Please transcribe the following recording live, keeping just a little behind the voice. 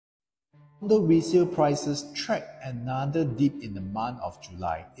Condo resale prices tracked another dip in the month of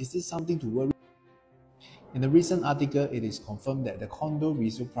July. Is this something to worry? In a recent article, it is confirmed that the condo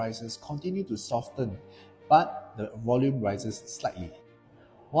resale prices continue to soften, but the volume rises slightly.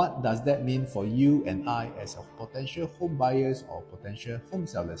 What does that mean for you and I as a potential home buyers or potential home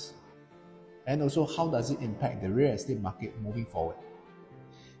sellers? And also, how does it impact the real estate market moving forward?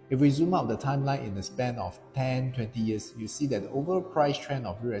 If we zoom out the timeline in the span of 10-20 years, you see that the overall price trend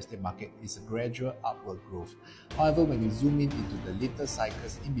of real estate market is a gradual upward growth. However, when you zoom in into the later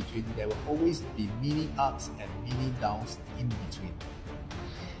cycles in between, there will always be mini ups and mini downs in between.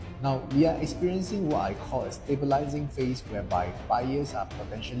 Now, we are experiencing what I call a stabilizing phase whereby buyers are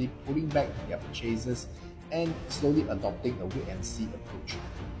potentially pulling back their purchases and slowly adopting a wait-and-see approach.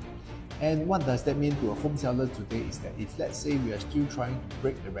 And what does that mean to a home seller today is that if let's say we are still trying to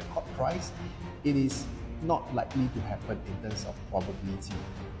break the record price, it is not likely to happen in terms of probability.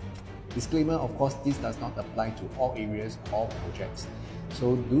 Disclaimer, of course, this does not apply to all areas or projects.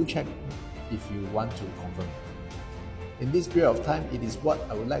 So do check if you want to confirm. In this period of time, it is what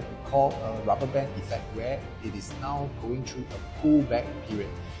I would like to call a rubber band effect, where it is now going through a pullback period.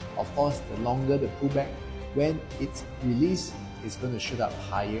 Of course, the longer the pullback, when it's released, it's going to shoot up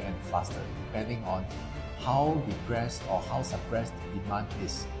higher and faster, depending on how depressed or how suppressed the demand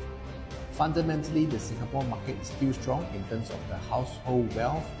is. Fundamentally, the Singapore market is still strong in terms of the household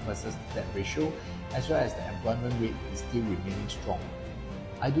wealth versus debt ratio, as well as the employment rate is still remaining strong.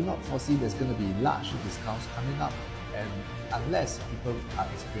 I do not foresee there's going to be large discounts coming up, and unless people are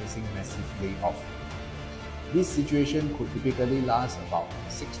experiencing massive layoff. This situation could typically last about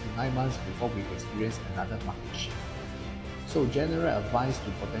 6 to 9 months before we experience another market shift. So general advice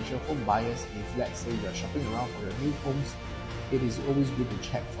to potential home buyers, if let's say you're shopping around for your new homes, it is always good to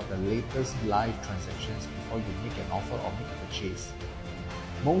check for the latest live transactions before you make an offer or make a purchase.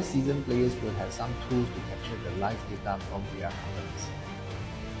 Most seasoned players will have some tools to capture the live data from their companies.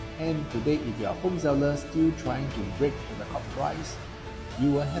 And today, if you are a home seller still trying to break the record price,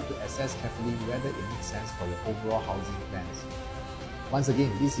 you will have to assess carefully whether it makes sense for your overall housing plans. Once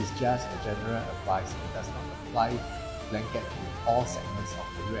again, this is just a general advice. It does not apply blanket to all segments of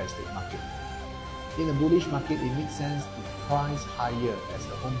the real estate market. In a bullish market, it makes sense to price higher as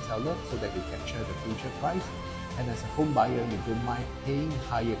a home seller so that you capture the future price, and as a home buyer, you don't mind paying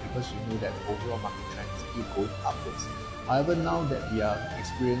higher because you know that the overall market trend is still going upwards. However, now that we are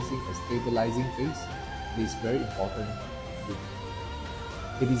experiencing a stabilizing phase, it is very important to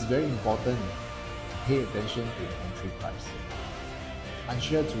pay attention to the entry price.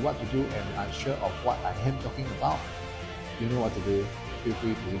 Unsure to what to do and unsure of what I am talking about, you know what to do. Feel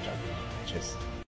free to reach out to me. Cheers.